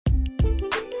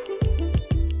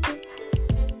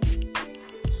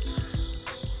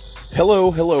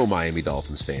Hello, Miami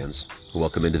Dolphins fans.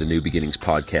 Welcome into the New Beginnings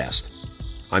podcast.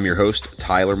 I'm your host,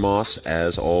 Tyler Moss,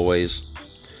 as always,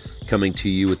 coming to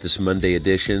you with this Monday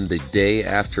edition, the day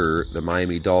after the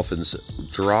Miami Dolphins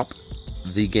drop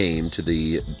the game to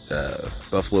the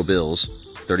Buffalo Bills,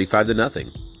 35-0.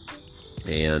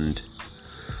 And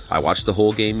I watched the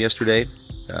whole game yesterday,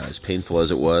 as painful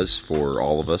as it was for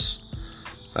all of us.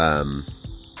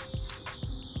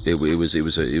 It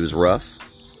was rough.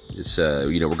 It's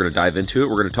we're going to dive into it.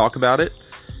 We're going to talk about it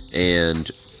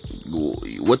and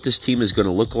what this team is going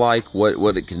to look like,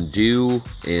 what it can do,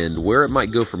 and where it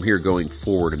might go from here going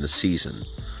forward in the season.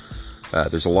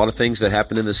 There's a lot of things that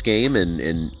happened in this game,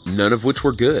 and none of which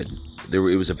were good. It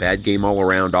was a bad game all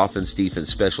around, offense, defense,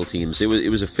 special teams. It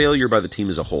was a failure by the team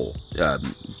as a whole,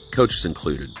 coaches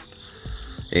included.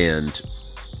 And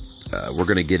we're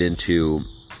going to get into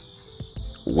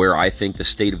where I think the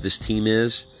state of this team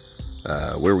is,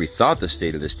 where we thought the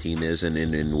state of this team is,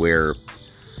 and where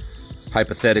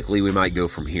hypothetically we might go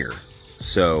from here.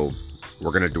 So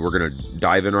we're gonna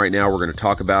dive in right now. We're gonna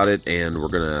talk about it, and we're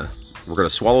gonna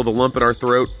swallow the lump in our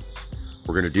throat.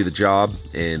 We're gonna do the job,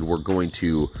 and we're going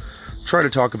to try to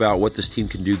talk about what this team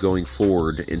can do going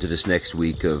forward into this next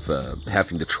week of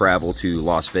having to travel to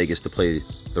Las Vegas to play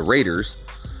the Raiders,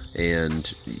 and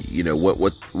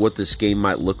what this game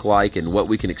might look like and what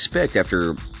we can expect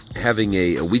after having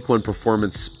a Week 1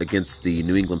 performance against the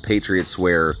New England Patriots,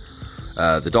 where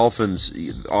the Dolphins'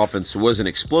 offense wasn't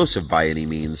explosive by any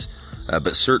means,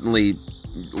 but certainly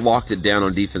locked it down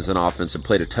on defense and offense and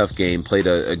played a tough game, played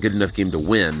a good enough game to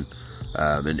win,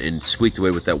 and squeaked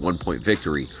away with that 1-point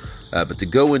victory. But to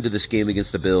go into this game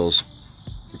against the Bills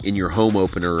in your home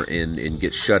opener and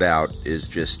get shut out is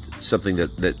just something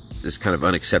that is kind of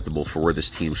unacceptable for where this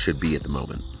team should be at the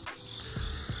moment.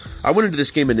 I went into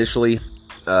this game initially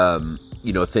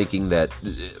thinking that,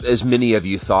 as many of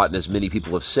you thought and as many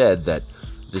people have said, that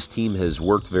this team has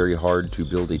worked very hard to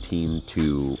build a team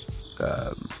to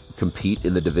compete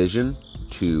in the division,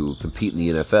 to compete in the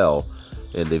NFL,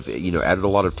 and they've added a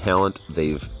lot of talent.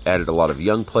 They've added a lot of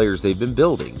young players. They've been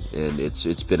building, and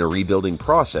it's been a rebuilding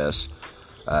process.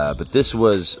 But this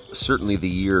was certainly the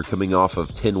year, coming off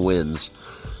of 10 wins,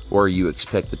 where you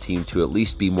expect the team to at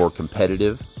least be more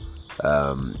competitive.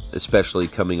 Especially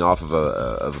coming off of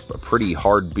a pretty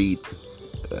hard beat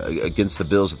against the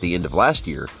Bills at the end of last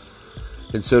year.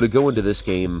 And so to go into this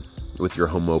game with your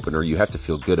home opener, you have to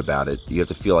feel good about it. You have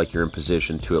to feel like you're in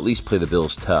position to at least play the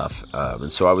Bills tough.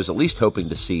 And so I was at least hoping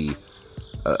to see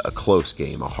a close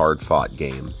game, a hard-fought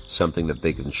game, something that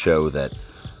they can show that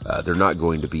they're not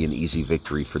going to be an easy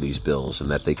victory for these Bills and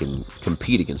that they can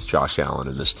compete against Josh Allen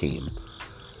and this team.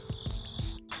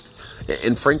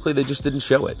 And frankly, they just didn't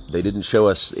show it. They didn't show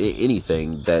us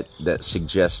anything that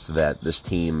suggests that this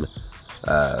team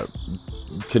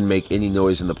can make any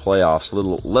noise in the playoffs,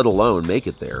 let alone make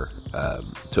it there.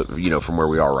 From where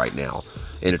we are right now.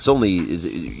 And it's only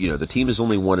the team is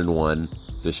only 1-1.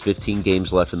 There's 15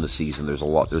 games left in the season. There's a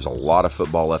lot of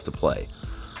football left to play.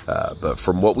 But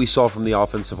from what we saw from the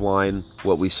offensive line,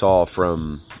 what we saw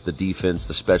from the defense,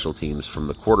 the special teams, from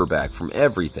the quarterback, from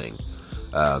everything.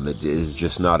 It is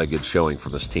just not a good showing for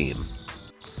this team.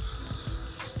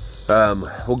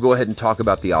 We'll go ahead and talk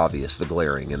about the obvious, the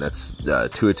glaring, and that's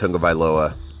Tua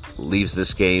Tagovailoa leaves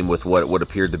this game with what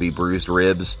appeared to be bruised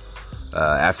ribs.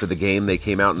 After the game, they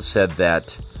came out and said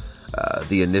that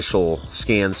the initial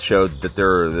scans showed that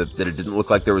it didn't look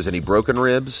like there was any broken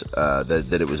ribs,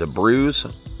 that it was a bruise.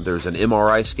 There's an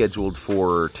MRI scheduled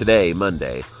for today,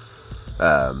 Monday,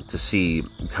 to see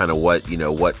kind of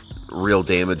what real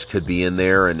damage could be in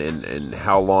there and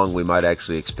how long we might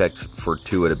actually expect for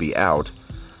Tua to be out.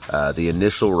 The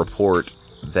initial report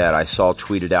that I saw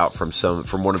tweeted out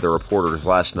from one of the reporters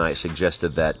last night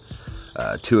suggested that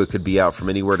Tua could be out from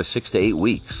anywhere to 6 to 8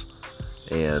 weeks.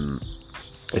 And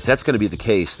if that's going to be the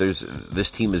case,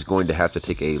 this team is going to have to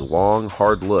take a long,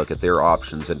 hard look at their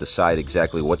options and decide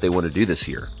exactly what they want to do this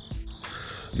year.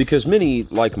 Because many,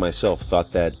 like myself,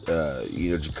 thought that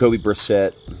Jacoby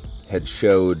Brissett had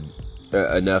showed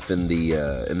enough in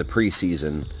the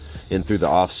preseason and through the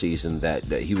offseason that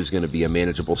he was going to be a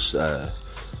manageable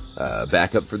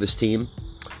backup for this team,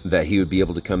 that he would be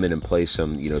able to come in and play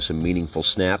some meaningful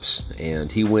snaps. And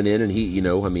he went in and he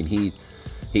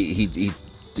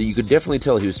you could definitely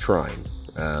tell he was trying,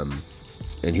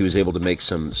 and he was able to make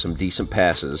some decent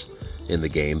passes in the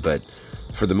game. But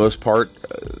for the most part,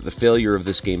 the failure of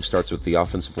this game starts with the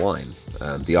offensive line.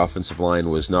 The offensive line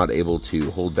was not able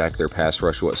to hold back their pass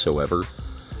rush whatsoever.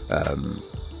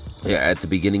 At the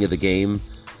beginning of the game,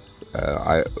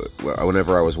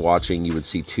 whenever I was watching, you would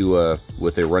see Tua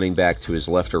with a running back to his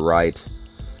left or right,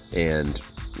 and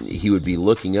he would be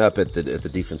looking up at the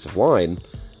defensive line,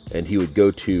 and he would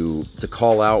go to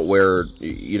call out where,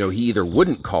 he either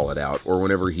wouldn't call it out, or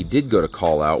whenever he did go to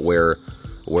call out where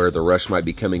the rush might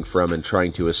be coming from, and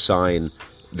trying to assign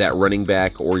that running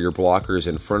back or your blockers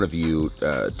in front of you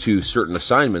to certain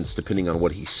assignments depending on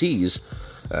what he sees.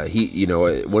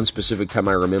 One specific time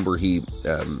I remember he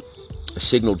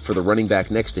signaled for the running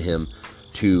back next to him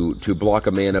to block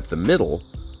a man up the middle.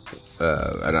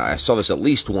 And I saw this at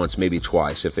least once, maybe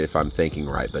twice, if I'm thinking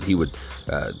right. But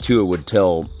Tua would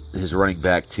tell his running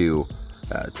back to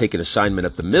take an assignment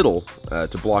up the middle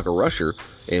to block a rusher,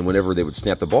 and whenever they would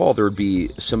snap the ball, there would be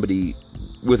somebody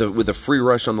with a free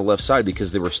rush on the left side,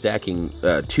 because they were stacking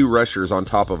two rushers on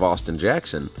top of Austin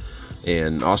Jackson,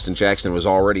 and Austin Jackson was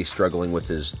already struggling with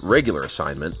his regular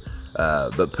assignment.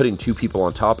 But putting two people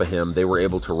on top of him, they were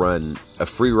able to run a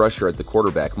free rusher at the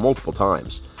quarterback multiple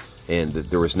times, and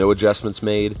there was no adjustments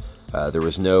made. There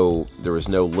was no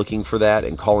looking for that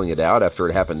and calling it out after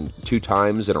it happened 2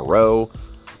 times in a row.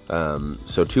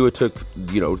 So Tua took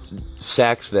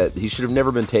sacks that he should have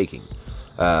never been taking.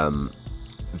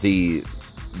 The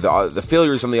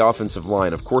failures on the offensive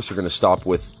line, of course, are going to start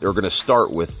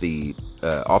with the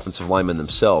offensive linemen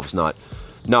themselves not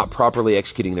properly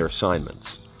executing their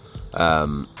assignments.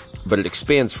 But it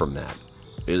expands from that.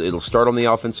 It'll start on the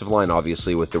offensive line,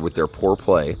 obviously, with their poor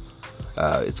play.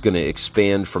 It's going to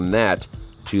expand from that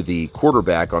to the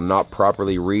quarterback on not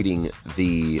properly reading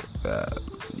the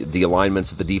alignments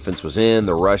that the defense was in,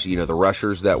 the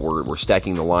rushers that were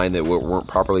stacking the line that weren't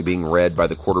properly being read by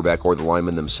the quarterback or the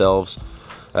linemen themselves.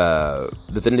 But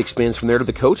then it expands from there to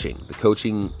the coaching. The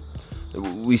coaching,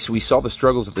 we saw the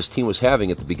struggles that this team was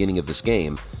having at the beginning of this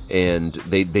game, and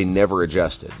they never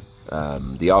adjusted.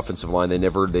 The offensive line, they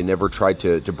never tried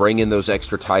to bring in those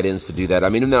extra tight ends to do that. I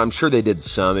mean, I'm sure they did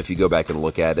some if you go back and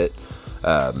look at it,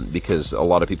 because a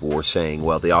lot of people were saying,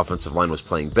 well, the offensive line was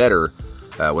playing better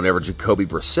whenever Jacoby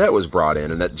Brissett was brought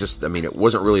in, and that it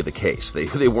wasn't really the case.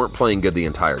 They weren't playing good the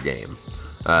entire game.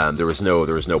 There was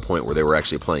no point where they were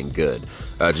actually playing good.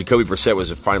 Jacoby Brissett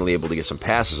was finally able to get some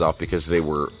passes off because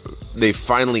they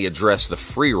finally addressed the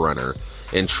free runner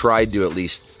and tried to at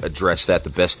least address that the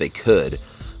best they could.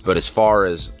 But as far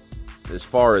as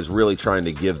really trying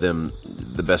to give them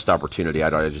the best opportunity,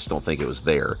 I just don't think it was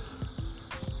there.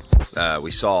 We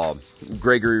saw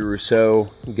Gregory Rousseau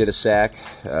get a sack,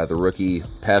 the rookie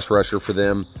pass rusher for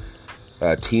them,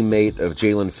 teammate of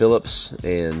Jalen Phillips,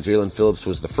 and Jalen Phillips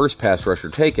was the first pass rusher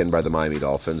taken by the Miami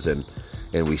Dolphins, and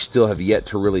we still have yet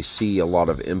to really see a lot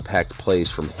of impact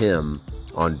plays from him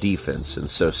on defense. And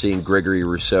so seeing Gregory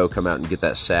Rousseau come out and get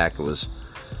that sack it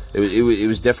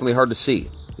was definitely hard to see.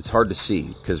 It's hard to see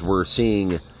because we're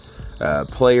seeing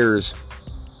players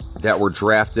that were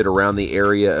drafted around the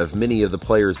area of many of the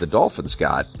players the Dolphins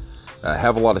got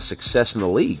have a lot of success in the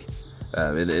league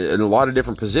in a lot of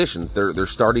different positions. They're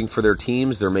starting for their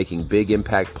teams. They're making big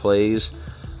impact plays,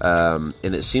 and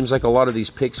it seems like a lot of these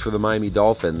picks for the Miami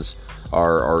Dolphins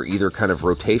are either kind of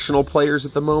rotational players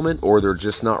at the moment, or they're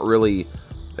just not really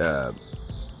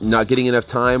not getting enough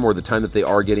time, or the time that they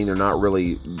are getting, they're not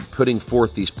really putting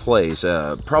forth these plays.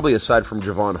 Probably aside from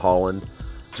Javon Holland.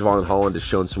 Javon Holland has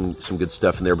shown some good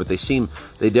stuff in there, but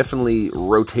they definitely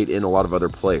rotate in a lot of other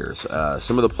players.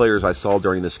 Some of the players I saw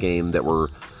during this game that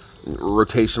were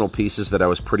rotational pieces that I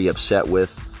was pretty upset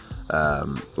with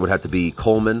would have to be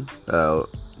Coleman, the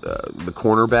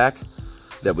cornerback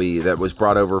that was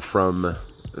brought over from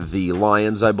the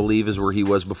Lions, I believe is where he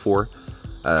was before.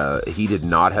 He did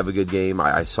not have a good game.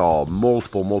 I saw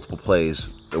multiple plays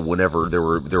whenever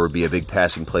there would be a big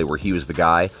passing play where he was the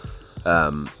guy.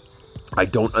 I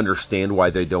don't understand why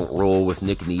they don't roll with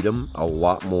Nick Needham a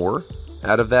lot more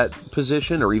out of that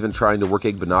position, or even trying to work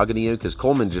Igbenogany, because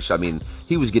Coleman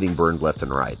he was getting burned left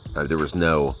and right. There was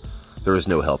no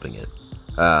helping it.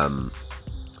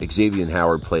 Xavier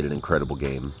Howard played an incredible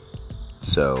game.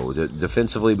 So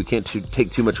defensively, we can't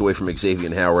take too much away from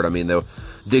Xavier Howard. I mean, though,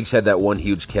 Diggs had that one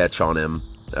huge catch on him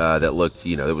that looked,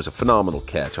 it was a phenomenal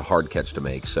catch, a hard catch to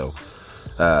make. So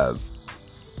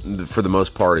for the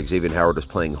most part, Xavier Howard was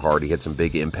playing hard. He had some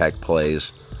big impact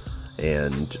plays,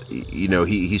 and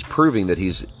he's proving that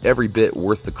he's every bit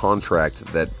worth the contract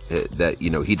that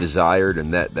he desired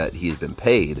and that he's been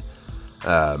paid.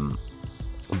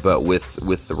 But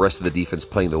with the rest of the defense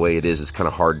playing the way it is, it's kind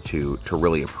of hard to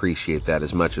really appreciate that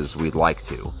as much as we'd like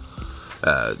to.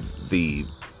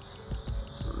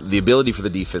 The ability for the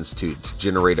defense to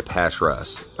generate a pass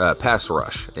rush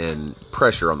and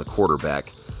pressure on the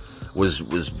quarterback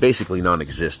was basically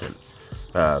non-existent.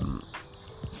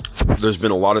 There's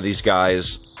been a lot of these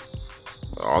guys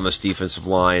on this defensive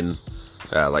line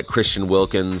like Christian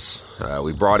Wilkins.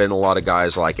 We brought in a lot of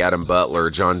guys like Adam Butler,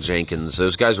 John Jenkins.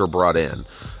 Those guys were brought in.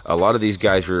 A lot of these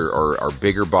guys are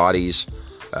bigger bodies.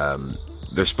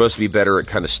 They're supposed to be better at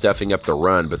kind of stuffing up the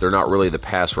run, but they're not really the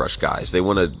pass rush guys.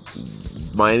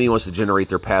 Miami wants to generate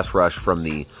their pass rush from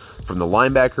the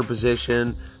linebacker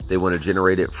position. They want to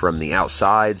generate it from the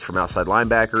outsides, from outside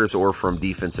linebackers, or from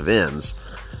defensive ends,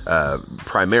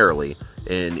 primarily,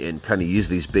 and kind of use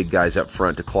these big guys up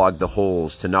front to clog the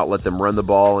holes, to not let them run the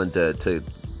ball, and to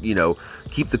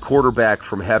keep the quarterback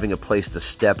from having a place to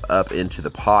step up into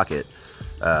the pocket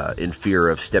in fear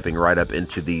of stepping right up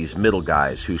into these middle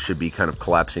guys who should be kind of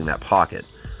collapsing that pocket.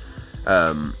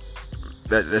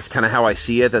 That's kind of how I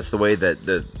see it. That's the way that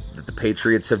the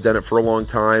Patriots have done it for a long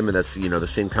time, and that's the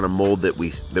same kind of mold that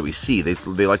we see. They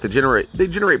like to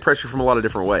generate pressure from a lot of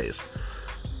different ways.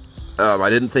 I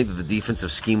didn't think that the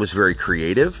defensive scheme was very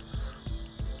creative.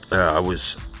 I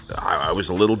was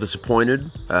a little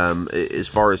disappointed as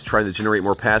far as trying to generate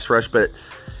more pass rush, but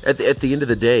at the end of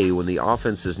the day, when the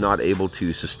offense is not able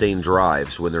to sustain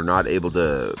drives, when they're not able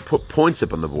to put points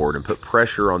up on the board and put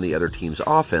pressure on the other team's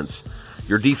offense,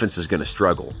 your defense is going to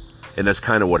struggle. And that's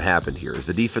kind of what happened here. Is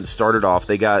the defense started off,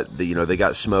 they got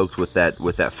smoked with that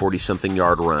 40-something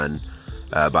yard run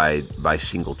by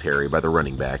Singletary, by the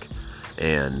running back,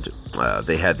 and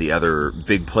they had the other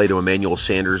big play to Emmanuel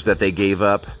Sanders that they gave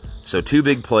up. So 2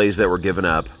 big plays that were given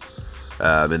up,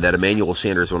 and that Emmanuel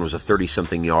Sanders one was a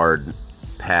 30-something yard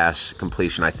pass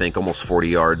completion, I think, almost 40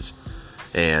 yards,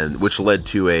 and which led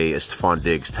to a Stephon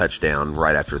Diggs touchdown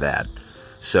right after that.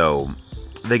 So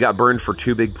they got burned for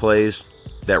 2 big plays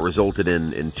that resulted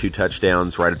in 2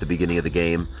 touchdowns right at the beginning of the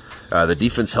game. The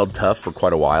defense held tough for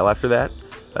quite a while after that.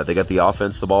 They got the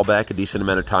offense the ball back a decent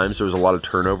amount of times. There was a lot of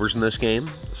turnovers in this game.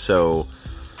 So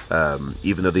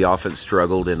even though the offense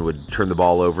struggled and would turn the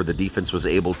ball over, the defense was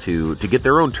able to get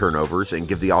their own turnovers and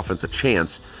give the offense a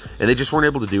chance, and they just weren't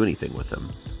able to do anything with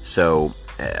them. So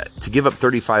to give up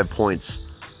 35 points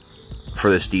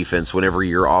for this defense whenever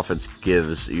your offense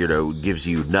gives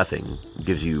you nothing,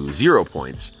 gives you 0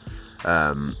 points,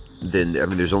 then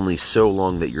there's only so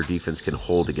long that your defense can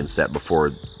hold against that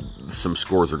before some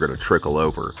scores are going to trickle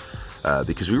over.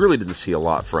 Because we really didn't see a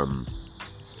lot from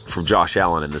Josh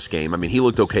Allen in this game. He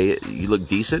looked okay. He looked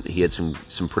decent. He had some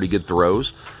pretty good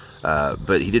throws,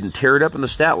 but he didn't tear it up in the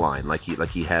stat line like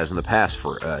he has in the past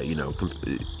for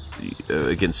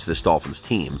against this Dolphins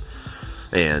team.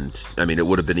 And it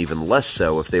would have been even less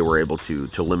so if they were able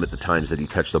to limit the times that he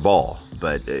touched the ball.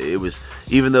 But it was,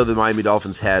 even though the Miami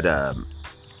Dolphins had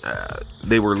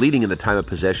they were leading in the time of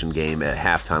possession game at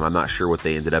halftime. I'm not sure what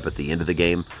they ended up at the end of the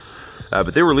game.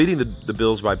 But they were leading the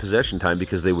Bills by possession time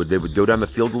because they would go down the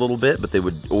field a little bit, but they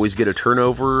would always get a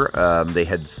turnover. They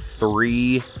had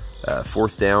 3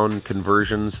 fourth down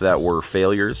conversions that were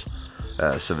failures,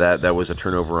 so that was a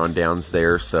turnover on downs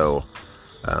there. So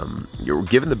you're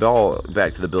giving the ball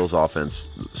back to the Bills offense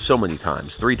so many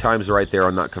times. 3 times right there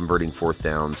on not converting fourth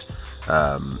downs.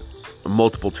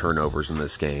 Multiple turnovers in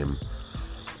this game.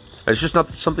 It's just not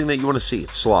something that you want to see.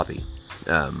 It's sloppy.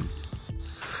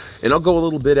 And I'll go a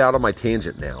little bit out on my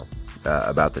tangent now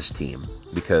about this team,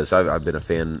 because I've been a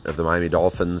fan of the Miami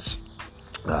Dolphins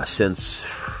since,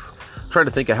 I'm trying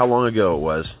to think of how long ago it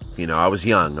was. I was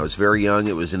young. I was very young.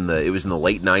 It was in the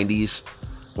late 90s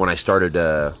when I started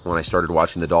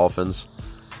watching the Dolphins.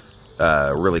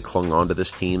 Really clung on to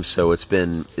this team. So it's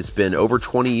been over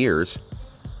 20 years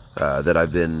that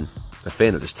I've been a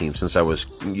fan of this team, since I was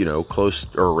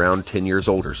close or around 10 years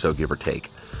old or so, give or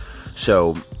take.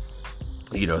 So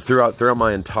throughout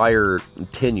my entire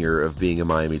tenure of being a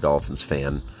Miami Dolphins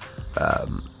fan,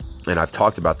 and I've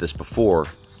talked about this before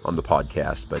on the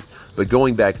podcast, but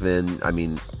going back then,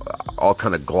 I'll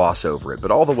kind of gloss over it,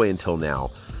 but all the way until now,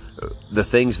 the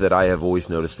things that I have always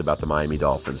noticed about the Miami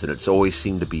Dolphins, and it's always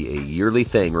seemed to be a yearly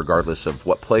thing, regardless of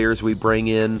what players we bring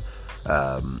in,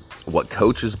 what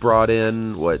coach is brought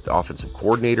in, what offensive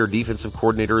coordinator, defensive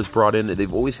coordinator is brought in,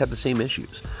 they've always had the same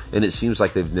issues, and it seems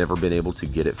like they've never been able to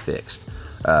get it fixed.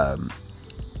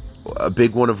 A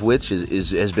big one of which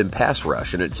has been pass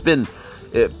rush, and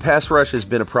pass rush has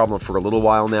been a problem for a little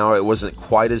while now. It wasn't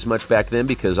quite as much back then,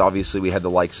 because obviously we had the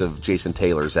likes of Jason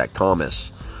Taylor, Zach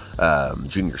Thomas,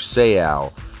 Junior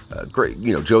Seau, great.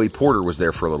 Joey Porter was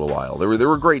there for a little while. There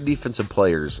were great defensive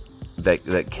players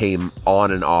that came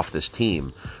on and off this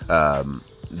team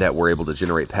that were able to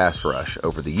generate pass rush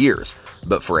over the years.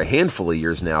 But for a handful of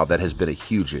years now, that has been a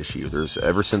huge issue.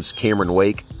 Ever since Cameron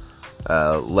Wake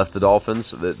left the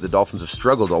Dolphins, the Dolphins have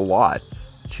struggled a lot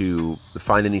to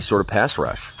find any sort of pass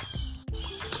rush.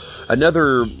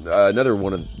 Another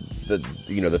one of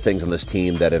the things on this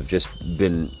team that have just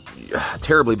been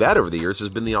terribly bad over the years has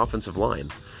been the offensive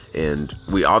line. And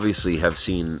we obviously have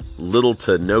seen little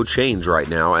to no change right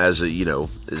now as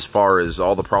far as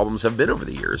all the problems have been over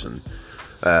the years. And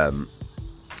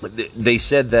they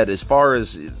said that as far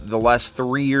as the last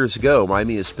 3 years go,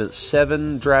 Miami has spent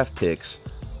 7 draft picks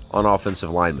on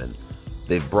offensive linemen.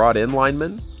 They've brought in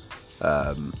linemen.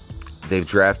 They've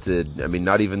drafted,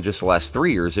 not even just the last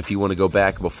 3 years. If you want to go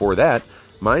back before that,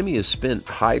 Miami has spent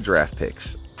high draft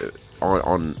picks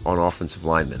on offensive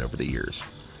linemen over the years.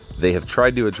 They have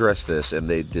tried to address this, and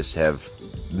they just have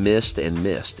missed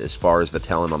as far as the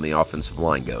talent on the offensive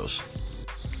line goes.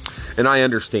 And I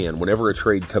understand, whenever a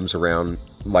trade comes around,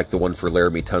 like the one for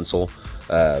Laramie Tunsil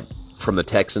from the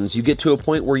Texans, you get to a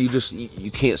point where you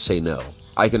can't say no.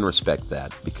 I can respect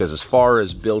that, because as far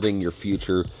as building your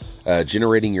future,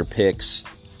 generating your picks,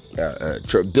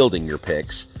 building your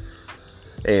picks,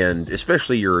 and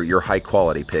especially your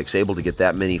high-quality picks, able to get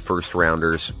that many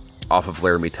first-rounders off of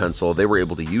Laramie Tunsil, they were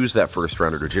able to use that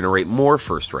first-rounder to generate more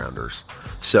first-rounders.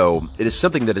 So it is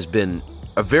something that has been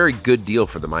a very good deal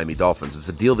for the Miami Dolphins. It's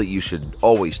a deal that you should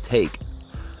always take,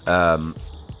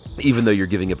 even though you're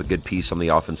giving up a good piece on the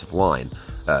offensive line.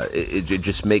 It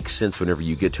just makes sense whenever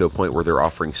you get to a point where they're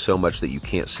offering so much that you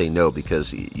can't say no,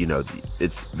 because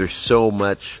there's so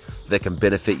much that can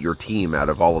benefit your team out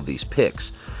of all of these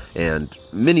picks. And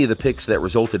many of the picks that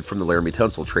resulted from the Laramie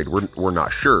Tunsil trade, we're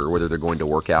not sure whether they're going to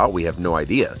work out. We have no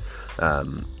idea.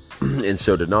 And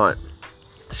so to not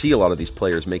see a lot of these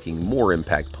players making more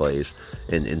impact plays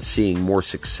and seeing more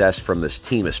success from this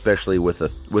team, especially with a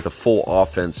full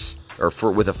offense, or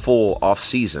with a full off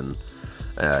season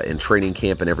in training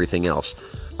camp and everything else,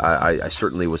 I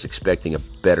certainly was expecting a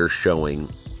better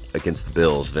showing against the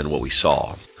Bills than what we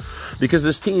saw. Because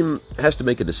this team has to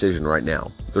make a decision right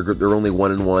now. They're only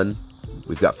 1-1.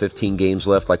 We've got 15 games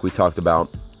left, like we talked about.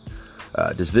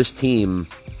 Does this team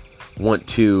want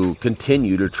to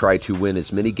continue to try to win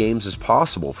as many games as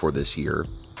possible for this year?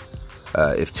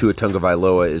 If Tua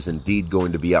Tagovailoa is indeed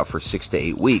going to be out for 6 to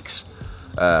 8 weeks.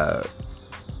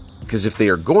 Because if they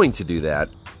are going to do that,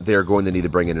 they're going to need to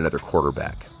bring in another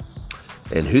quarterback.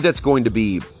 And who that's going to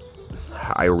be,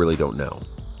 I really don't know.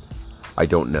 I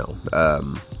don't know.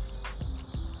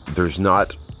 There's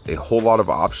not a whole lot of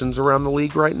options around the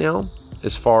league right now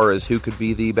as far as who could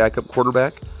be the backup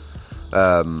quarterback.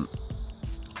 A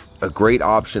great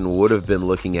option would have been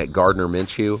looking at Gardner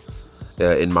Minshew,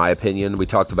 in my opinion. We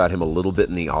talked about him a little bit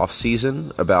in the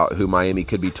offseason, about who Miami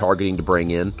could be targeting to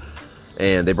bring in.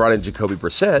 And they brought in Jacoby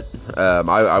Brissett.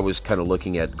 I was kind of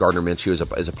looking at Gardner Minshew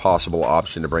as a possible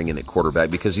option to bring in at quarterback,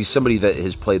 because he's somebody that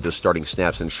has played those starting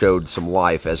snaps and showed some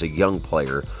life as a young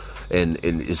player, and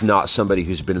is not somebody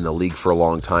who's been in the league for a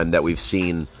long time that we've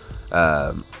seen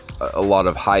a lot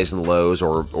of highs and lows,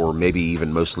 or maybe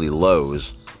even mostly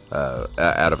lows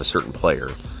out of a certain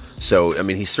player. So,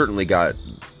 he's certainly got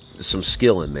some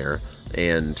skill in there.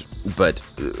 But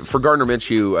for Gardner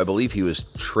Minshew, I believe he was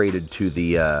traded to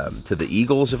the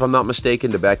Eagles, if I'm not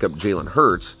mistaken, to back up Jalen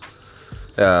Hurts.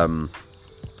 And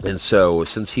so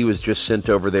since he was just sent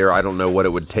over there, I don't know what it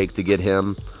would take to get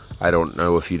him. I don't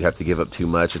know if you'd have to give up too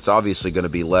much. It's obviously going to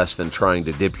be less than trying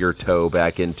to dip your toe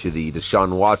back into the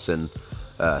Deshaun Watson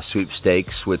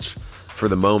sweepstakes, which for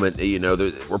the moment,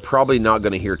 we're probably not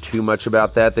going to hear too much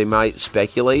about that. They might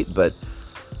speculate, but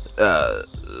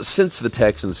since the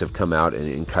Texans have come out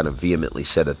and kind of vehemently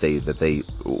said that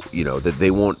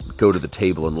they won't go to the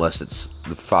table unless it's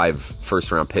the 5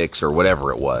 first-round picks or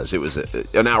whatever it was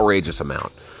an outrageous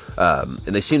amount,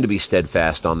 and they seem to be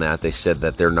steadfast on that. They said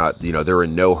that they're not, they're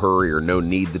in no hurry or no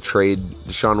need to trade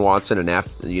Deshaun Watson,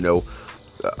 and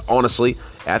honestly,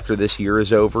 after this year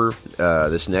is over,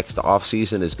 this next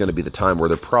offseason is going to be the time where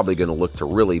they're probably going to look to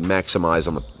really maximize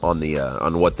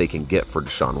on what they can get for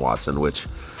Deshaun Watson, which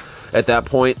at that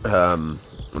point,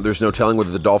 there's no telling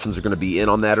whether the Dolphins are going to be in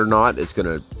on that or not. It's going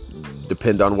to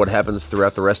depend on what happens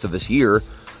throughout the rest of this year.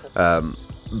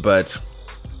 But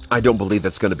I don't believe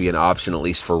that's going to be an option, at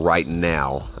least for right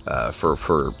now,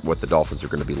 for what the Dolphins are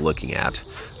going to be looking at.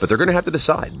 But they're going to have to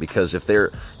decide, because if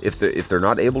they're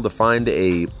not able to find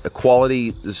a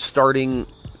quality starting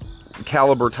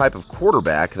caliber type of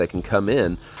quarterback that can come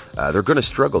in, they're going to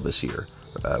struggle this year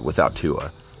without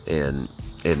Tua. And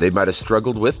they might have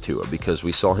struggled with Tua, because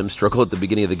we saw him struggle at the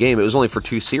beginning of the game. It was only for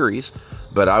 2 series,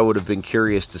 but I would have been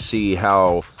curious to see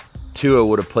how Tua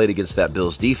would have played against that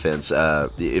Bills defense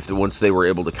once they were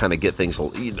able to kind of get things a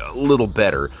little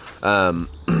better.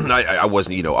 I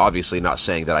wasn't, obviously not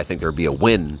saying that I think there'd be a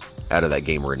win out of that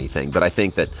game or anything, but I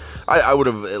think that I would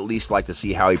have at least liked to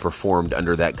see how he performed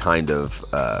under that kind of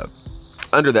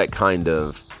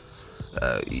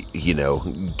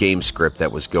game script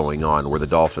that was going on where the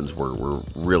Dolphins were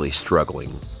really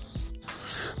struggling.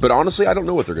 But honestly, I don't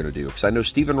know what they're going to do, because I know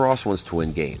Stephen Ross wants to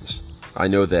win games. I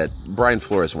know that Brian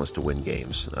Flores wants to win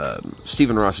games.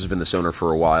 Stephen Ross has been this owner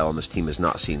for a while, and this team has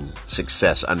not seen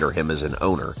success under him as an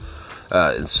owner.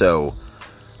 And so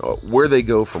where they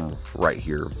go from right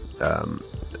here,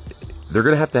 they're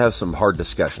going to have some hard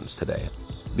discussions today,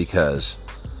 because,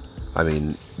 I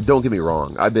mean, don't get me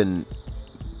wrong, I've been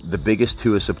the biggest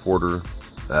Tua supporter,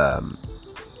 and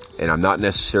I'm not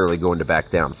necessarily going to back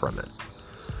down from it.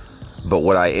 But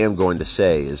what I am going to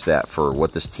say is that for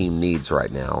what this team needs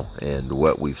right now, and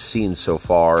what we've seen so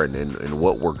far, and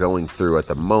what we're going through at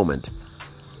the moment,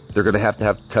 they're going to have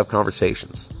tough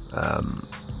conversations.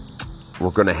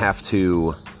 We're going to have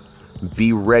to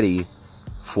be ready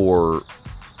for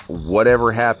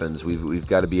whatever happens. We've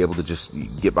got to be able to just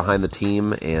get behind the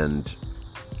team, and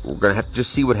we're going to have to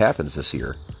just see what happens this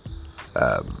year.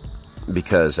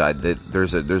 Because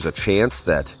there's a chance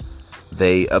that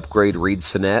they upgrade Reed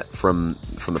Sinnett from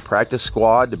the practice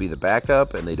squad to be the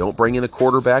backup, and they don't bring in a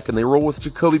quarterback, and they roll with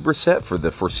Jacoby Brissett for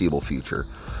the foreseeable future.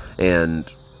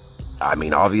 And I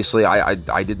mean, obviously,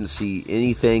 I didn't see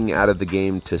anything out of the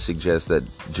game to suggest that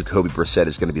Jacoby Brissett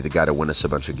is going to be the guy to win us a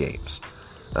bunch of games.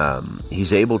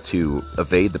 He's able to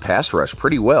evade the pass rush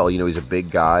pretty well. He's a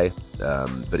big guy,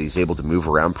 but he's able to move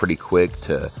around pretty quick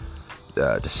to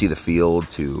see the field,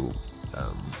 to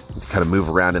kind of move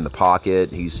around in the pocket.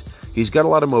 He's got a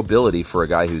lot of mobility for a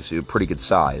guy who's a pretty good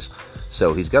size.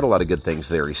 So he's got a lot of good things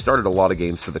there. He started a lot of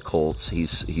games for the Colts.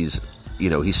 He's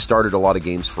started a lot of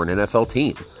games for an NFL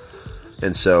team.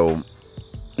 And so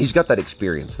he's got that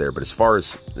experience there. But as far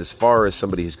as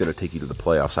somebody who's going to take you to the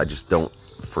playoffs, I just don't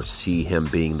foresee him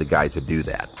being the guy to do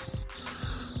that.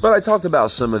 But I talked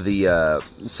about some of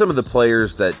the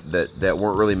players that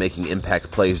weren't really making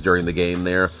impact plays during the game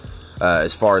there,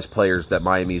 as far as players that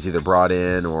Miami's either brought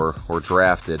in or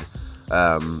drafted.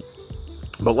 But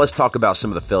let's talk about some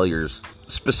of the failures,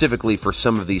 specifically for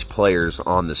some of these players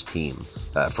on this team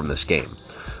from this game.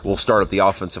 We'll start at the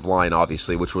offensive line,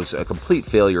 obviously, which was a complete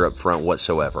failure up front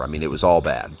whatsoever. I mean, it was all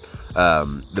bad.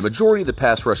 The majority of the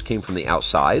pass rush came from the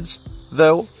outsides,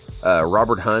 though.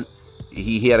 Robert Hunt,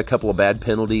 he had a couple of bad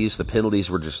penalties. The penalties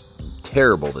were just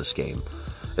terrible this game,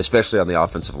 especially on the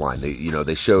offensive line.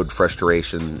 They showed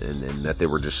frustration and that they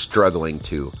were just struggling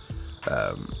to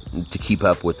keep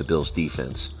up with the Bills'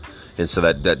 defense, and so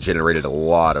that generated a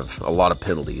lot of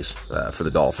penalties for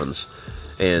the Dolphins.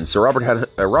 And so Robert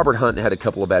Hunt had a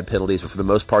couple of bad penalties, but for the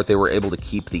most part, they were able to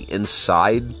keep the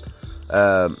inside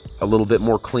a little bit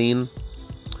more clean.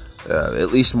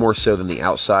 At least more so than the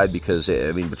outside, because,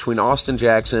 I mean, between Austin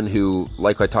Jackson, who,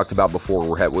 like I talked about before,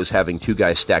 was having two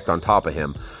guys stacked on top of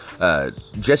him,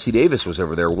 Jesse Davis was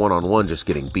over there one-on-one just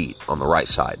getting beat on the right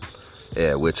side,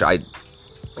 which I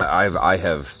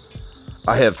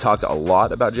have talked a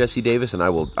lot about Jesse Davis, and I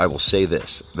will say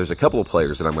this. There's a couple of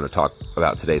players that I'm going to talk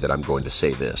about today that I'm going to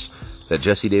say this, that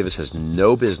Jesse Davis has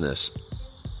no business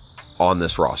on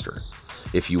this roster.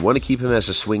 If you want to keep him as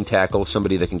a swing tackle,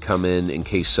 somebody that can come in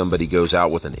case somebody goes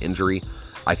out with an injury,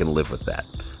 I can live with that.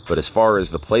 But as far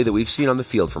as the play that we've seen on the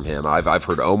field from him, I've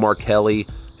heard Omar Kelly,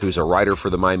 who's a writer for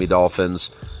the Miami Dolphins,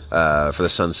 for the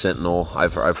Sun Sentinel.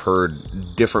 I've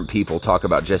heard different people talk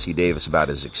about Jesse Davis, about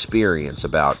his experience,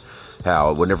 about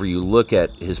how whenever you look at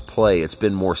his play, it's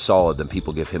been more solid than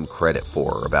people give him credit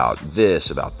for, about this,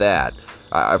 about that.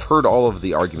 I've heard all of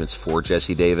the arguments for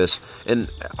Jesse Davis, and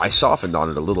I softened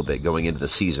on it a little bit going into the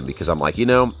season, because I'm like,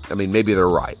 maybe they're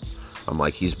right. I'm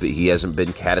like, he hasn't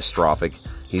been catastrophic.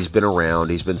 He's been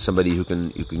around. He's been somebody who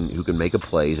can make a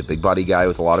play. He's a big body guy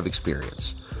with a lot of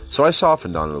experience. So I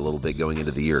softened on it a little bit going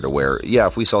into the year, to where, yeah,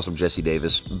 if we saw some Jesse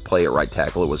Davis play at right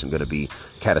tackle, it wasn't going to be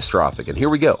catastrophic. And here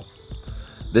we go.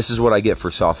 This is what I get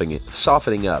for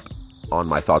softening up on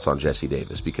my thoughts on Jesse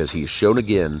Davis, because he has shown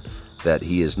again that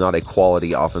he is not a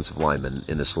quality offensive lineman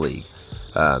in this league.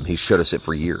 He's showed us it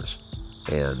for years,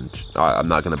 and I'm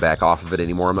not going to back off of it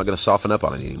anymore. I'm not going to soften up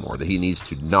on it anymore. That he needs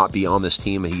to not be on this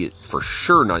team. He for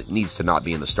sure needs to not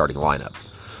be in the starting lineup.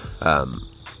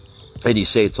 And you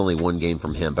say it's only one game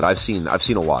from him, but I've seen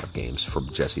a lot of games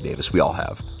from Jesse Davis. We all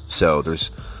have. So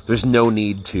there's no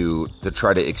need to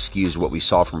try to excuse what we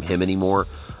saw from him anymore.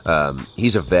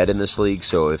 He's a vet in this league,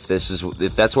 so if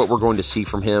that's what we're going to see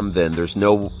from him, then there's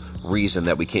no reason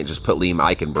that we can't just put Liam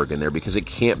Eichenberg in there, because it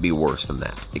can't be worse than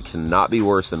that. It cannot be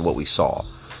worse than what we saw.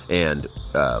 And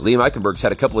Liam Eichenberg's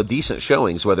had a couple of decent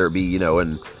showings, whether it be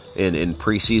in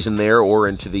preseason there or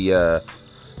into the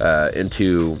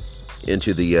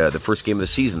first game of the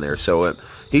season there. So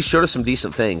he showed us some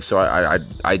decent things. So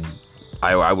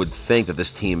I would think that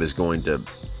this team is going to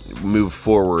move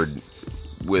forward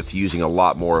with using a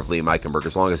lot more of Liam Eichenberg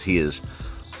as long as he is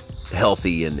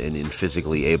healthy and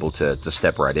physically able to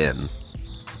step right in.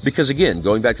 Because again,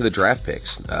 going back to the draft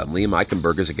picks, Liam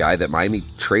Eichenberg is a guy that Miami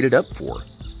traded up for.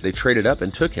 They traded up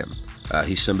and took him.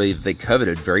 He's somebody that they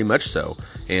coveted very much so,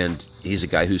 and he's a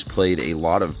guy who's played a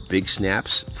lot of big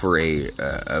snaps for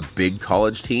a big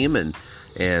college team,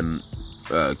 and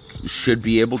should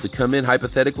be able to come in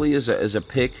hypothetically as a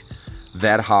pick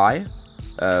that high,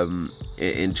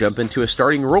 and jump into a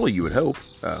starting role. You would hope.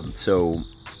 So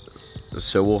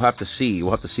we'll have to see.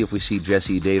 We'll have to see if we see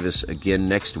Jesse Davis again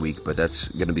next week, but that's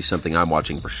going to be something I'm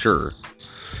watching for sure.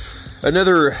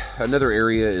 Another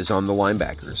area is on the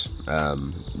linebackers.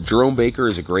 Jerome Baker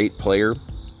is a great player.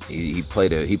 He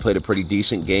played a pretty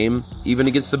decent game even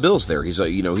against the Bills. There, he's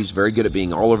very good at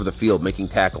being all over the field, making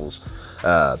tackles.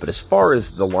 But as far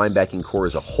as the linebacking core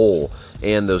as a whole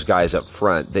and those guys up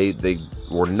front, they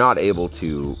were not able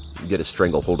to get a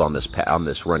stranglehold on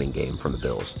this running game from the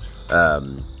Bills.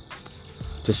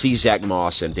 To see Zach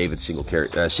Moss and David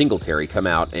Singletary come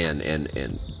out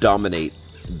and dominate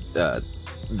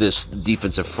this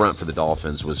defensive front for the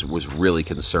Dolphins was really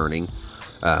concerning,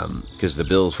 because the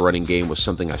Bills' running game was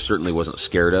something I certainly wasn't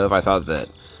scared of. I thought that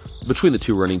between the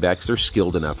two running backs, they're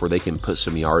skilled enough where they can put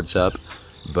some yards up,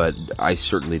 but I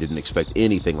certainly didn't expect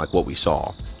anything like what we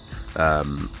saw.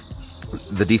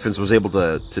 The defense was able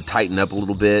to tighten up a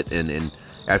little bit, and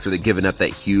after they'd given up that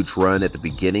huge run at the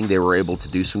beginning, they were able to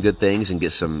do some good things and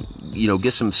get some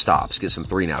stops, get some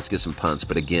 3-and-outs, get some punts.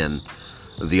 But again,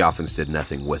 the offense did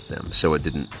nothing with them, so it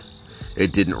didn't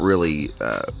really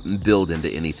build into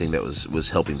anything that was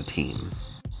helping the team.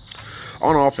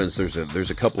 On offense, there's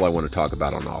a couple I want to talk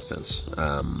about on offense.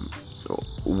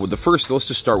 The first, let's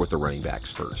just start with the running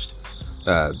backs first.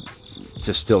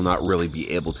 To still not really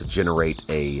be able to generate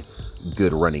a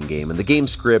good running game, and the game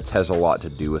script has a lot to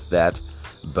do with that.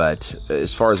 But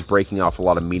as far as breaking off a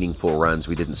lot of meaningful runs,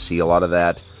 we didn't see a lot of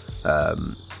that.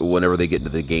 Whenever they get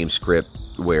into the game script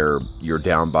where you're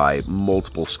down by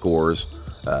multiple scores,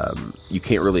 you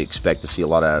can't really expect to see a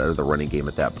lot out of the running game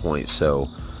at that point. So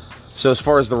as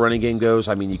far as the running game goes,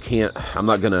 I mean, you can't. I'm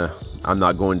not going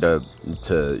to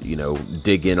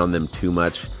dig in on them too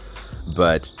much,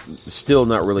 but still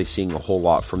not really seeing a whole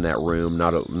lot from that room.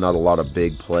 Not a lot of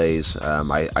big plays.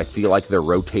 I feel like they're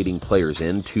rotating players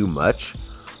in too much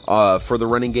for the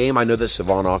running game. I know that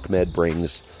Savon Ahmed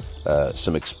brings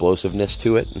some explosiveness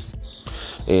to it,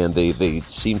 and they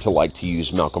seem to like to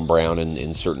use Malcolm Brown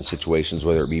in certain situations,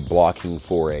 whether it be blocking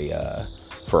for a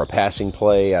passing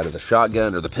play out of the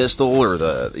shotgun or the pistol or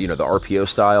the RPO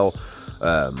style,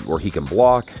 where he can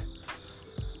block,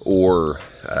 or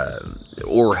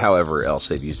however else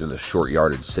they've used in the short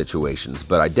yardage situations.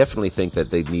 But I definitely think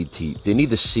that they need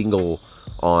to single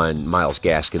on Myles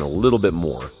Gaskin a little bit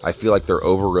more. I feel like they're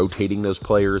over-rotating those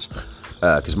players,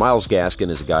 because Myles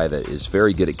Gaskin is a guy that is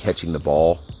very good at catching the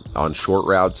ball on short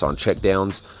routes, on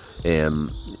checkdowns,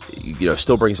 and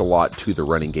still brings a lot to the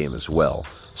running game as well.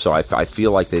 So I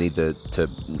feel like they need to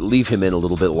leave him in a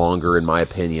little bit longer, in my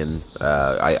opinion.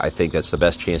 I think that's the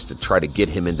best chance to try to get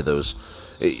him into those.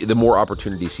 The more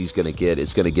opportunities he's going to get,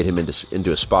 it's going to get him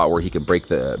into a spot where he can break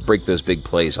those big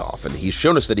plays off, and he's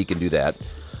shown us that he can do that.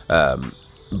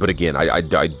 But again,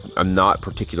 I'm not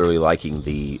particularly liking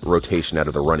the rotation out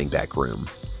of the running back room.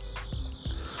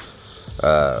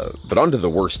 But on to the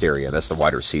worst area, and that's the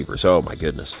wide receivers. Oh my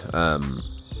goodness.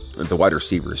 The wide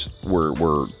receivers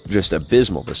were just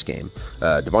abysmal this game.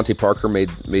 Devontae Parker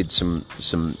made some,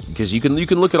 because you can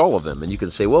look at all of them and you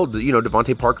can say, well,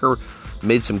 Devontae Parker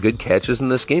made some good catches in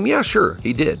this game. Yeah, sure,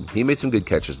 he did. He made some good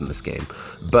catches in this game,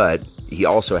 but he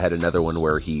also had another one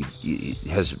where he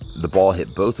has the ball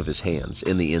hit both of his hands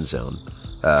in the end zone,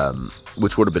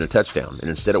 which would have been a touchdown, and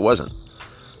instead it wasn't.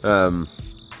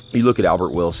 You look at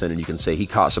Albert Wilson, and you can say he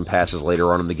caught some passes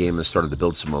later on in the game and started to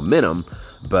build some momentum,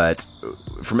 but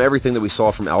from everything that we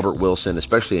saw from Albert Wilson,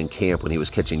 especially in camp when he was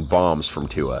catching bombs from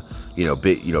Tua,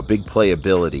 big play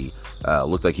ability,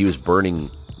 looked like he was burning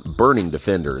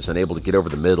defenders and able to get over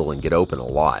the middle and get open a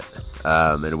lot.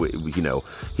 And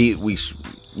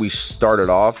we started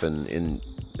off, and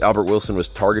Albert Wilson was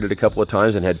targeted a couple of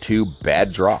times and had 2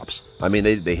 bad drops. I mean,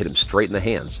 they hit him straight in the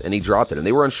hands, and he dropped it. And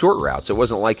they were on short routes. It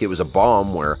wasn't like it was a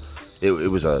bomb where it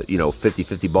was a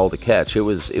 50-50 ball to catch. It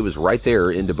was right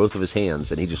there into both of his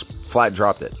hands, and he just flat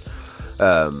dropped it.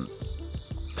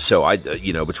 So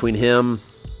between him,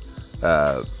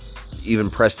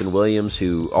 even Preston Williams,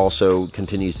 who also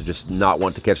continues to just not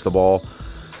want to catch the ball,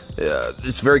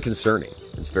 it's very concerning.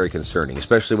 It's very concerning,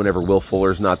 especially whenever Will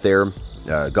Fuller's not there,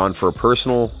 gone for a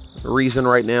personal reason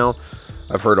right now.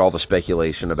 I've heard all the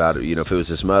speculation about it, if it was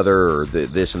his mother or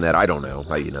this and that. I don't know.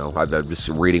 I'm just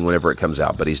reading whenever it comes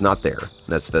out, but he's not there.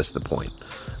 That's the point.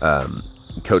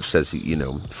 Coach says,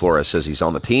 Flores says he's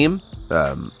on the team.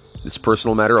 It's a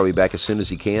personal matter. I'll be back as soon as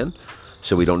he can.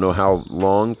 So we don't know how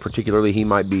long particularly he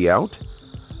might be out.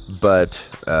 But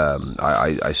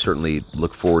I certainly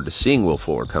look forward to seeing Will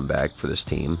Fuller come back for this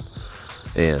team,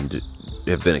 and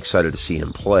have been excited to see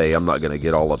him play. I'm not going to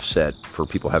get all upset for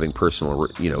people having personal,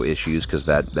 issues, because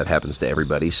that happens to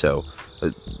everybody. So,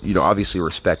 obviously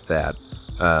respect that.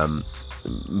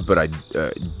 But I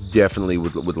definitely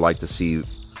would like to see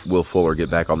Will Fuller get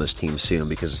back on this team soon,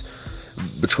 because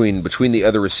between the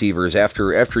other receivers,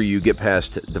 after you get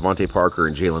past Devontae Parker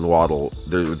and Jalen Waddle,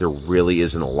 there really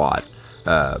isn't a lot.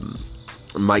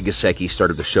 Mike Gesicki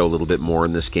started to show a little bit more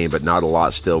in this game, but not a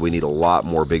lot still. We need a lot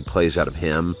more big plays out of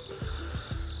him.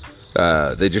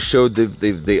 They just showed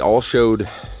they all showed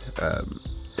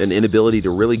an inability to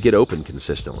really get open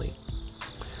consistently,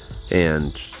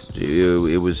 and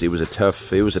it was a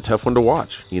tough one to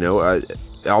watch.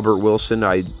 Albert Wilson,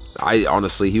 I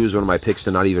honestly, he was one of my picks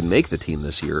to not even make the team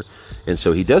this year, and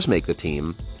so he does make the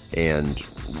team, and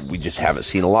we just haven't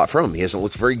seen a lot from him. He hasn't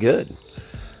looked very good.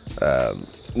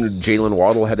 Jalen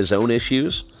Waddle had his own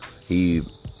issues. He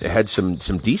had some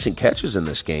decent catches in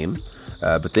this game,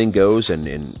 but then goes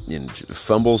and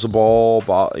fumbles a ball,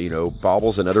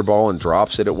 bobbles another ball and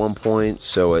drops it at one point.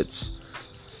 So it's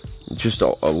just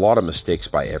a lot of mistakes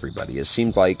by everybody. It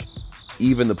seemed like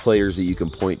even the players that you can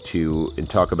point to and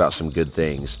talk about some good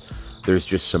things, there's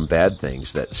just some bad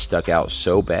things that stuck out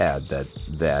so bad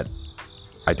that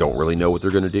I don't really know what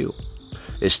they're going to do.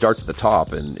 It starts at the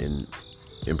top, and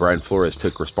Brian Flores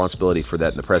took responsibility for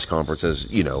that in the press conference,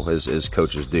 as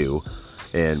coaches do,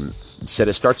 and said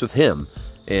it starts with him.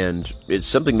 And it's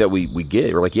something that we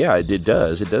get. We're like, yeah, it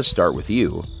does start with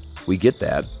you. We get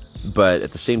that, but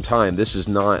at the same time, this is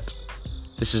not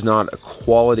a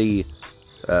quality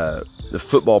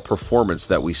football performance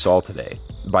that we saw today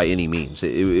by any means.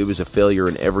 It was a failure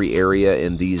in every area,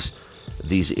 and these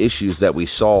issues that we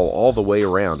saw all the way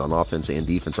around on offense and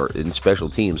defense in special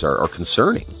teams are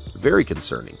concerning, very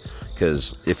concerning.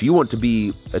 Because if you want to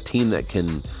be a team that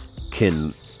can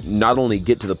not only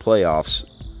get to the playoffs,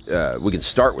 we can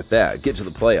start with that, get to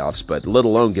the playoffs, but let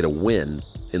alone get a win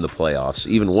in the playoffs,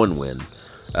 even one win.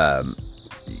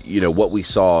 What we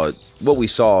saw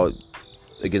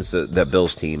against that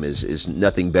Bills team is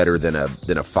nothing better than a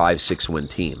 5-6 win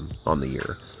team on the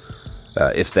year,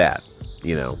 if that.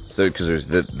 Because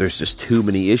there's just too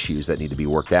many issues that need to be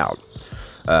worked out.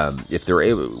 If they're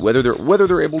able, whether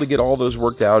they're able to get all those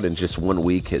worked out in just 1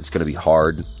 week, it's going to be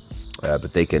hard.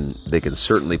 But they can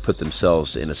certainly put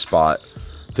themselves in a spot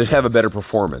to have a better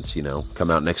performance.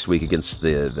 Come out next week against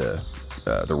the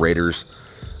Raiders.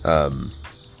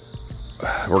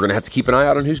 We're going to have to keep an eye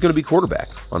out on who's going to be quarterback.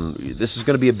 This is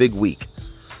going to be a big week.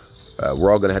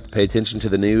 We're all going to have to pay attention to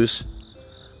the news.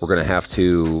 We're going to have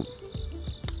to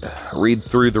read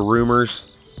through the rumors,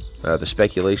 the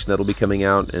speculation that'll be coming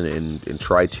out, and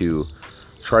try to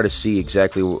see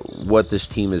exactly what this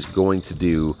team is going to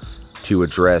do to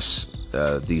address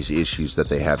these issues that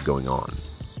they have going on.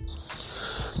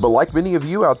 But like many of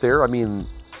you out there, I'm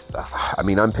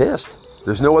pissed.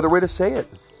 There's no other way to say it.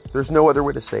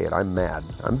 I'm mad.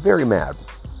 I'm very mad.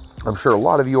 I'm sure a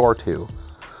lot of you are too.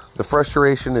 The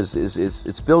frustration is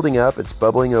it's building up. It's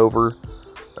bubbling over.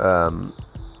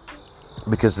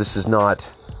 Because this is not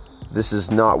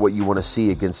what you want to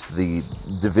see against the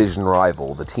division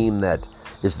rival, the team that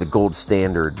is the gold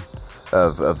standard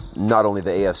of not only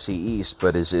the AFC East,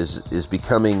 but is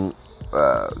becoming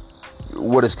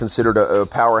what is considered a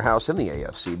powerhouse in the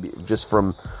AFC, just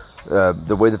from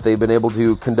the way that they've been able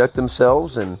to conduct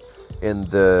themselves and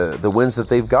the wins that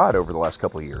they've got over the last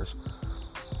couple of years.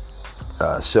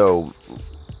 So,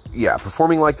 yeah,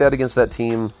 performing like that against that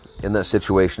team in that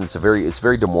situation, it's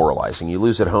very demoralizing. You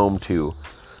lose at home to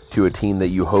a team that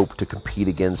you hope to compete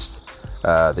against,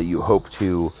 that you hope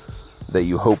to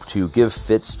give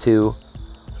fits to,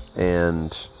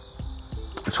 and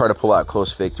try to pull out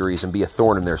close victories and be a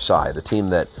thorn in their side. The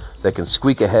team that can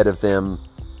squeak ahead of them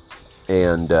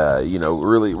and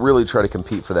really try to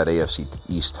compete for that AFC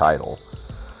East title.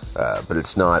 But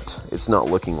it's not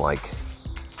looking like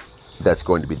that's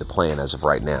going to be the plan as of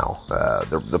right now.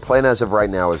 The plan as of right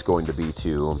now is going to be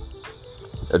to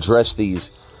address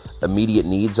these immediate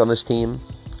needs on this team,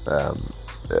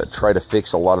 try to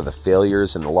fix a lot of the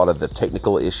failures and a lot of the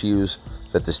technical issues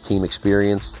that this team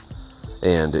experienced,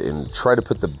 and try to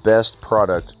put the best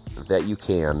product that you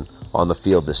can on the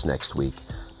field this next week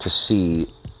to see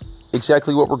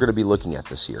exactly what we're going to be looking at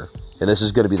this year. And this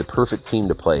is going to be the perfect team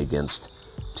to play against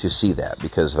to see that,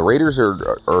 because the Raiders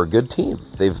are a good team.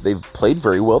 They've played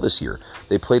very well this year.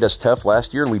 They played us tough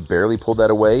last year, and we barely pulled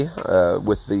that away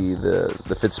with the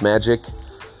Fitzmagic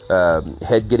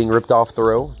head getting ripped off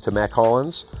throw to Mac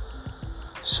Hollins.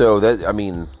 So that, I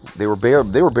mean, they were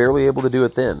barely able to do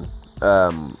it then.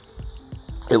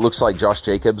 It looks like Josh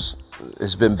Jacobs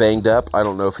has been banged up. I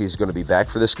don't know if he's going to be back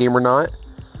for this game or not.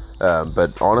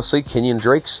 But honestly, Kenyon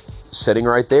Drake's sitting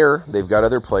right there. They've got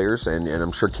other players, and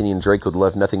I'm sure Kenyon Drake would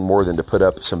love nothing more than to put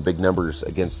up some big numbers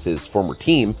against his former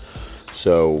team.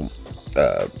 So,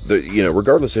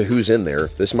 regardless of who's in there,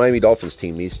 this Miami Dolphins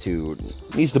team needs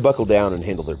to buckle down and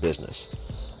handle their business.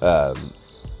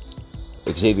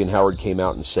 Xavier Howard came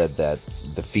out and said that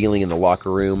the feeling in the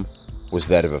locker room was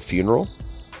that of a funeral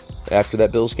after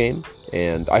that Bills game,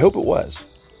 and I hope it was.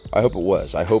 I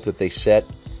hope that they sit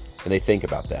and they think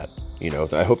about that.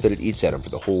 I hope that it eats at them for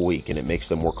the whole week and it makes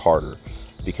them work harder,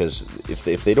 because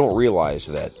if they don't realize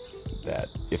that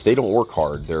if they don't work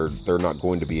hard, they're not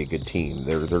going to be a good team.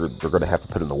 They're going to have to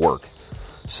put in the work.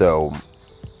 So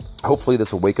hopefully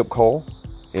that's a wake up call,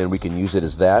 and we can use it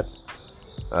as that.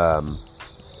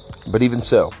 But even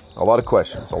so, a lot of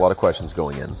questions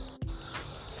going in.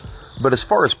 But as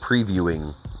far as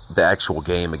previewing the actual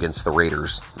game against the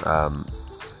Raiders,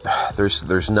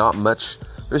 there's not much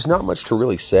to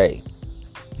really say.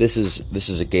 This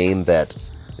is a game that,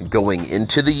 going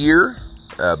into the year,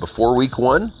 before week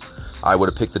 1, I would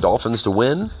have picked the Dolphins to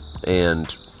win,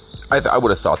 and I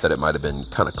would have thought that it might have been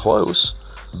kind of close,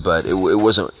 but it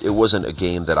wasn't a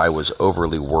game that I was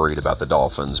overly worried about the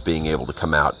Dolphins being able to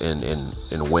come out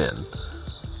and win.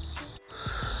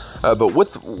 But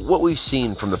with what we've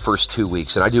seen from the first 2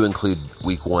 weeks, and I do include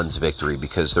week 1's victory,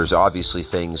 because there's obviously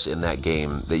things in that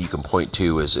game that you can point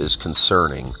to as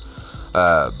concerning,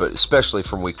 but especially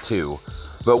from week 2.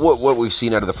 But what we've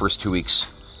seen out of the first 2 weeks,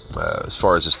 as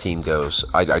far as this team goes,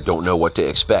 I don't know what to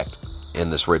expect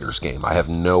in this Raiders game. I have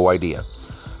no idea.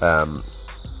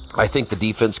 I think the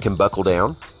defense can buckle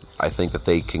down. I think that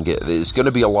it's going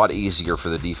to be a lot easier for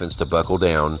the defense to buckle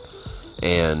down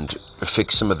and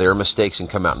fix some of their mistakes and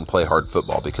come out and play hard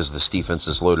football, because this defense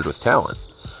is loaded with talent.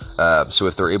 So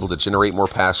if they're able to generate more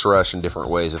pass rush in different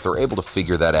ways, if they're able to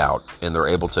figure that out, and they're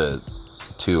able to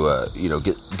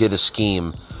get a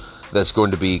scheme that's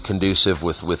going to be conducive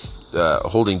with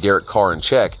holding Derek Carr in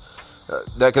check,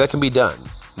 that can be done.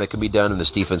 That can be done, and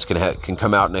this defense can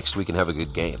come out next week and have a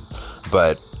good game.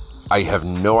 But I have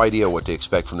no idea what to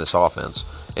expect from this offense.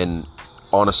 And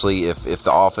honestly, if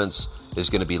the offense is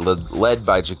going to be led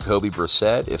by Jacoby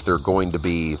Brissett, if they're going to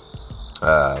be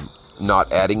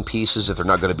not adding pieces, if they're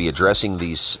not going to be addressing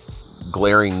these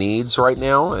glaring needs right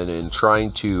now and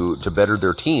trying to better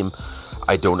their team,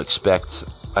 I don't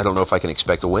know if I can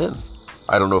expect a win.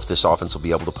 I don't know if this offense will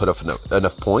be able to put up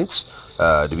enough points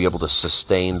to be able to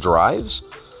sustain drives,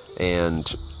 and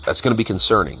that's going to be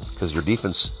concerning, because your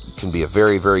defense can be a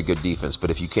very, very good defense, but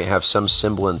if you can't have some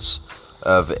semblance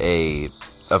of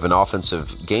an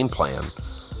offensive game plan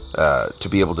to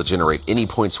be able to generate any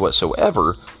points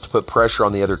whatsoever to put pressure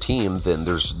on the other team, then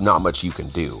there's not much you can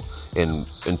do. And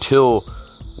until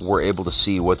we're able to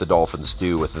see what the Dolphins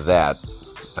do with that,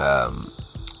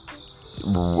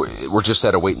 we're just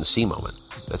at a wait and see moment.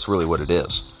 That's really what it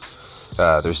is.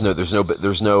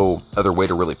 There's no other way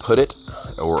to really put it,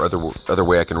 or other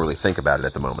way I can really think about it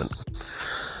at the moment.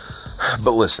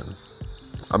 But listen,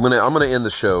 I'm gonna end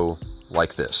the show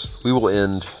like this. We'll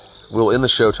end the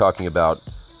show talking about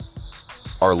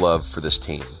our love for this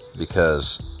team,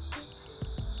 because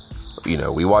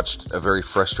we watched a very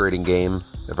frustrating game,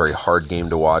 a very hard game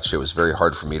to watch. It was very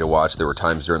hard for me to watch. There were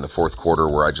times during the fourth quarter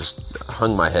where I just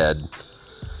hung my head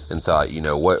and thought,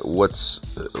 what's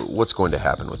going to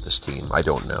happen with this team? I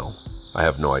don't know. I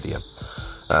have no idea.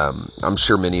 I'm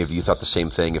sure many of you thought the same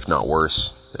thing, if not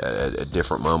worse, at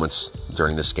different moments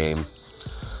during this game.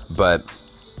 But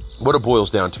what it boils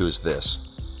down to is this.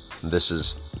 This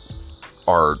is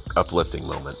our uplifting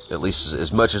moment, at least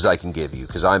as much as I can give you,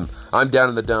 because I'm down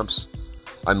in the dumps.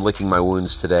 I'm licking my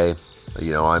wounds today.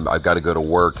 I've got to go to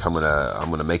work. I'm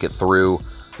gonna make it through.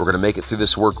 We're gonna make it through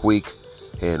this work week,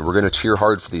 and we're gonna cheer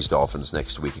hard for these Dolphins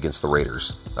next week against the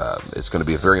Raiders. It's going to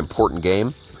be a very important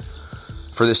game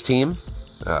for this team.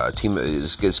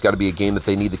 It's got to be a game that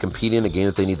they need to compete in, a game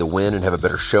that they need to win and have a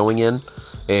better showing in.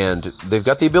 And they've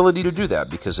got the ability to do that,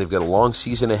 because they've got a long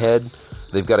season ahead.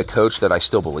 They've got a coach that I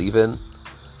still believe in,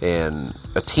 and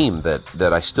a team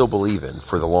that I still believe in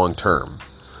for the long term.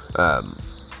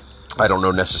 I don't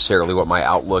know necessarily what my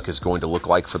outlook is going to look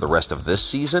like for the rest of this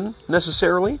season,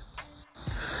 necessarily.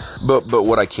 But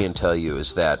what I can tell you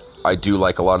is that I do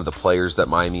like a lot of the players that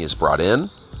Miami has brought in.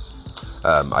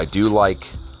 I do like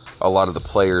a lot of the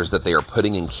players that they are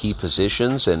putting in key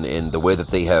positions and the way that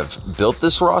they have built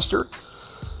this roster.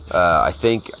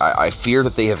 I fear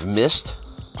that they have missed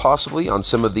possibly on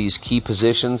some of these key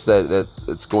positions that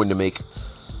it's going to make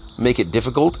it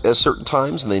difficult at certain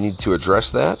times, and they need to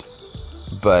address that.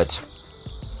 But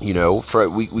we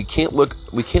can't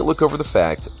look over the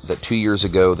fact that 2 years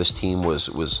ago this team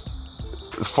was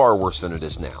far worse than it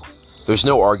is now. There's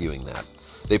no arguing that.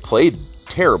 They played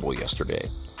terrible yesterday.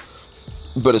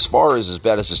 But as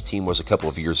bad as this team was a couple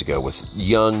of years ago with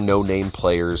young, no-name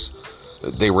players,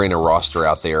 they ran a roster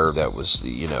out there that was,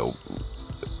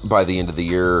 by the end of the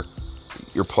year,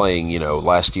 you're playing,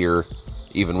 last year,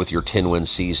 even with your 10-win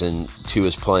season, Tua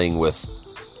is playing with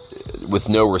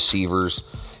no receivers,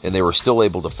 and they were still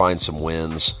able to find some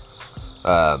wins.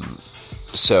 That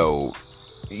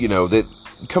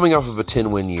coming off of a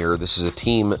 10-win year, this is a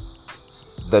team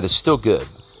that is still good.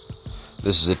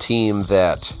 This is a team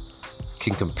that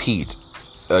can compete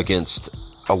against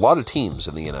a lot of teams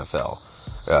in the NFL.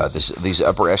 These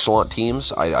upper echelon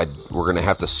teams, we're going to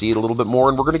have to see it a little bit more,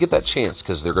 and we're going to get that chance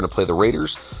because they're going to play the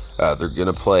Raiders. They're going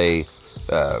to play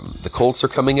the Colts are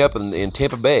coming up, and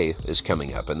Tampa Bay is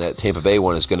coming up, and that Tampa Bay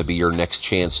one is going to be your next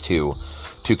chance to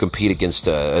compete against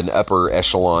an upper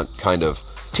echelon kind of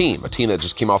team, a team that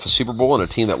just came off a Super Bowl and a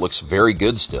team that looks very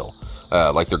good still,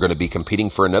 like they're going to be competing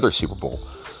for another Super Bowl.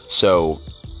 So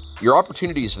your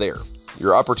opportunity is there.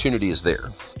 Your opportunity is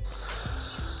there.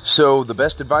 So the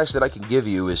best advice that I can give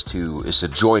you is to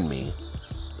join me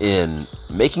in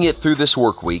making it through this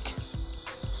work week,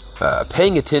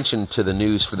 paying attention to the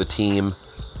news for the team,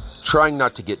 trying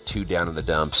not to get too down in the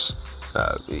dumps.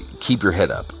 Keep your head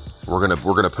up. We're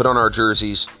gonna put on our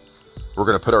jerseys. We're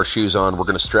gonna put our shoes on. We're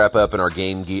gonna strap up in our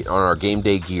game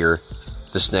day gear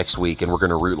this next week, and we're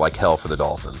gonna root like hell for the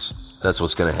Dolphins. That's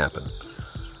what's gonna happen.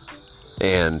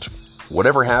 And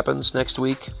whatever happens next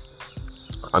week,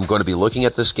 I'm going to be looking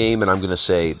at this game and I'm going to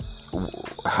say,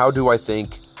 how do I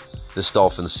think this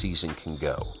Dolphins season can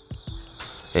go?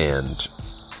 And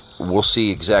we'll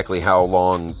see exactly how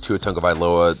long Tua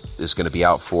Tagovailoa is going to be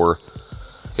out for.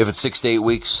 If it's 6 to 8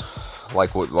 weeks,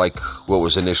 like what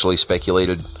was initially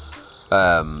speculated,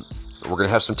 we're going to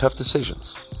have some tough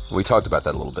decisions. We talked about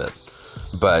that a little bit,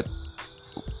 but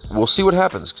we'll see what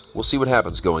happens. We'll see what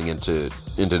happens going into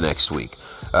next week.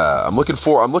 I'm looking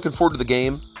forward to the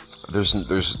game.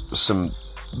 There's some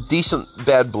decent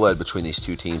bad blood between these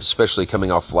two teams, especially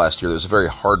coming off of last year. There was a very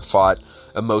hard-fought,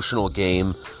 emotional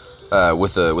game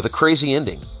with a crazy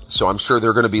ending. So I'm sure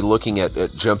they're going to be looking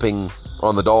at jumping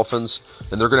on the Dolphins,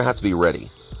 and they're going to have to be ready,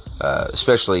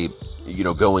 especially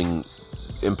going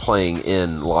and playing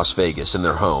in Las Vegas in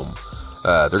their home.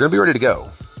 They're going to be ready to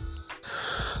go.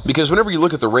 Because whenever you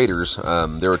look at the Raiders,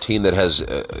 they're a team that has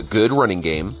a good running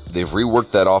game. They've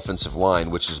reworked that offensive line,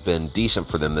 which has been decent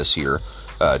for them this year.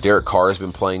 Derek Carr has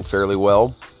been playing fairly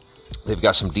well. They've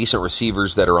got some decent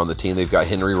receivers that are on the team. They've got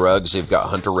Henry Ruggs. They've got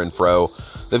Hunter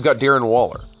Renfrow. They've got Darren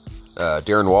Waller.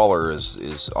 Darren Waller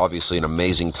is obviously an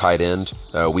amazing tight end.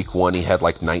 Week 1, he had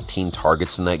like 19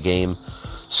 targets in that game.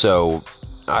 So,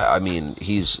 I mean,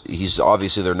 he's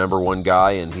obviously their number one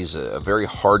guy, and he's a very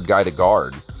hard guy to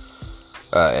guard.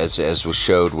 As was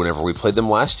showed whenever we played them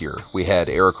last year. We had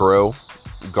Eric Rowe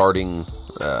guarding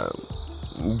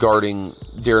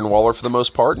Darren Waller for the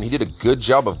most part, and he did a good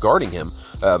job of guarding him,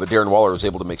 but Darren Waller was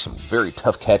able to make some very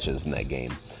tough catches in that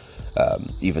game,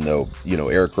 even though,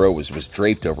 Eric Rowe was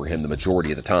draped over him the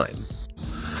majority of the time.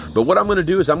 But what I'm going to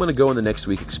do is I'm going to go in the next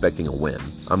week expecting a win.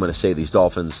 I'm going to say this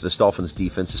Dolphins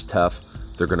defense is tough.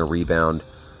 They're going to rebound.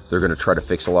 They're going to try to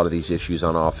fix a lot of these issues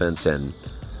on offense, and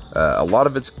a lot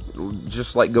of it's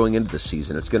just like going into this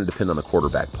season. It's going to depend on the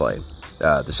quarterback play.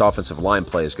 This offensive line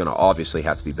play is going to obviously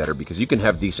have to be better because you can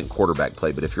have decent quarterback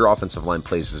play, but if your offensive line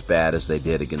plays as bad as they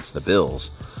did against the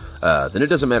Bills, then it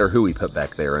doesn't matter who we put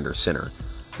back there under center.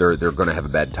 They're going to have a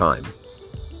bad time.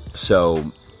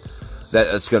 So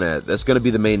that's going to be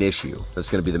the main issue. That's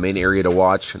going to be the main area to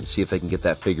watch and see if they can get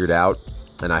that figured out.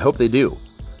 And I hope they do.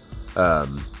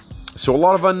 So a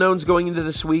lot of unknowns going into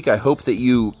this week. I hope that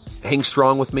you hang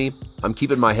strong with me. I'm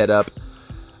keeping my head up.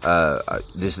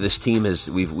 This team has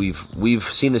we've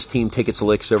seen this team take its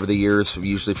licks over the years,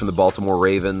 usually from the Baltimore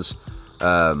Ravens,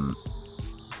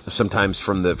 sometimes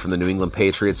from the New England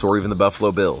Patriots, or even the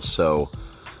Buffalo Bills. So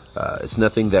it's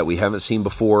nothing that we haven't seen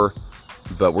before,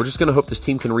 but we're just going to hope this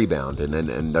team can rebound,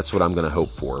 and that's what I'm going to hope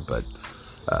for. But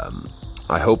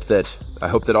I hope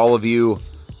that all of you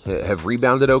have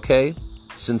rebounded okay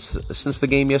since the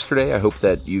game yesterday. I hope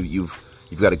that you've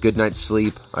got a good night's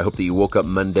sleep. I hope that you woke up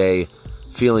Monday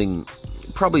feeling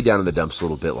probably down in the dumps a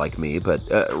little bit like me, but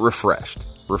refreshed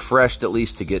refreshed at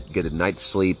least to get a night's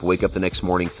sleep, wake up the next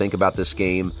morning, think about this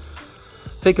game,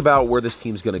 think about where this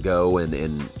team's going to go,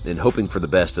 and hoping for the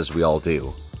best as we all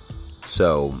do.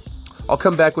 So I'll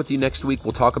come back with you next week.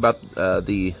 We'll talk about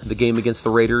the game against the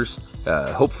Raiders.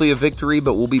 Hopefully a victory,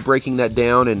 but we'll be breaking that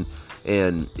down, and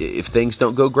if things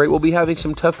don't go great, we'll be having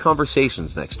some tough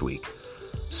conversations next week.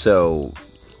 So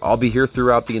I'll be here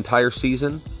throughout the entire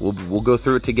season. We'll go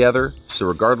through it together. So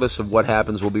regardless of what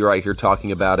happens, we'll be right here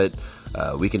talking about it.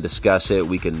 We can discuss it.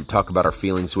 We can talk about our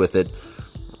feelings with it.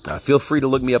 Feel free to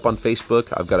look me up on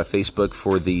Facebook. I've got a Facebook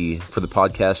for the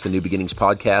podcast, the New Beginnings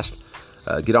podcast.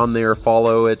 Get on there,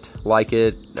 follow it, like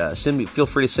it. Feel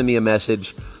free to send me a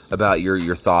message about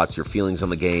your thoughts, your feelings on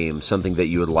the game, something that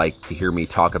you would like to hear me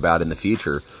talk about in the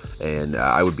future, and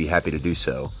I would be happy to do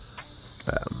so.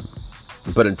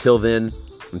 But until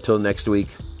next week,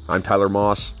 I'm Tyler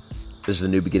Moss. This is the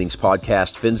New Beginnings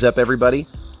podcast. Fins up, everybody.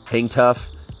 Hang tough,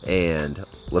 and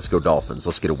let's go Dolphins.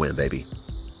 Let's get a win, baby.